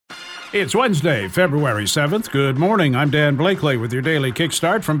It's Wednesday, February 7th. Good morning. I'm Dan Blakely with your daily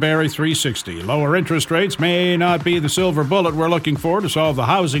kickstart from Barrie 360. Lower interest rates may not be the silver bullet we're looking for to solve the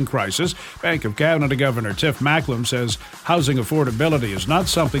housing crisis. Bank of Canada Governor Tiff Macklem says housing affordability is not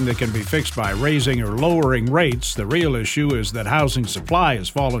something that can be fixed by raising or lowering rates. The real issue is that housing supply has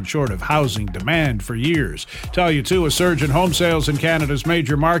fallen short of housing demand for years. Tell you, too, a surge in home sales in Canada's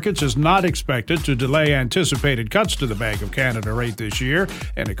major markets is not expected to delay anticipated cuts to the Bank of Canada rate this year.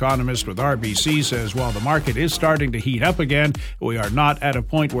 An economist with RBC says while the market is starting to heat up again, we are not at a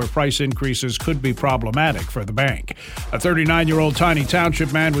point where price increases could be problematic for the bank. A 39-year-old Tiny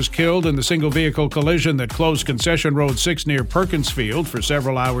Township man was killed in the single-vehicle collision that closed Concession Road 6 near Perkinsfield for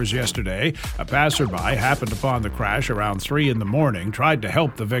several hours yesterday. A passerby happened upon the crash around 3 in the morning, tried to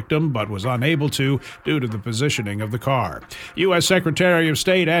help the victim, but was unable to due to the positioning of the car. U.S. Secretary of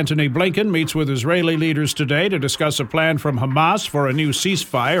State Antony Blinken meets with Israeli leaders today to discuss a plan from Hamas for a new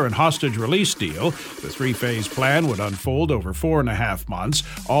ceasefire and hostage release deal. The three-phase plan would unfold over 4.5 months.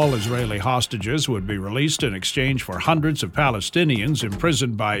 All Israeli hostages would be released in exchange for hundreds of Palestinians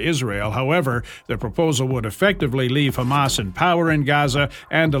imprisoned by Israel. However, the proposal would effectively leave Hamas in power in Gaza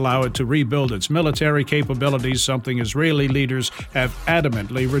and allow it to rebuild its military capabilities, something Israeli leaders have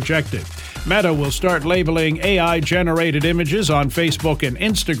adamantly rejected. Meta will start labeling AI-generated images on Facebook and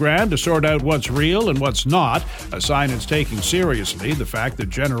Instagram to sort out what's real and what's not, a sign it's taking seriously the fact that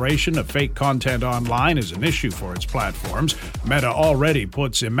generation of fake content online is an issue for its platforms. Meta already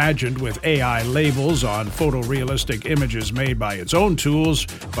puts imagined with AI labels on photorealistic images made by its own tools,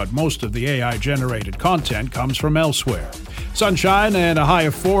 but most of the AI-generated content comes from elsewhere. Sunshine and a high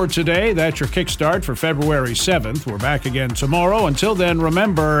of 4 today. That's your kickstart for February 7th. We're back again tomorrow. Until then,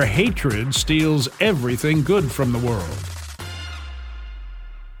 remember, hatred steals everything good from the world.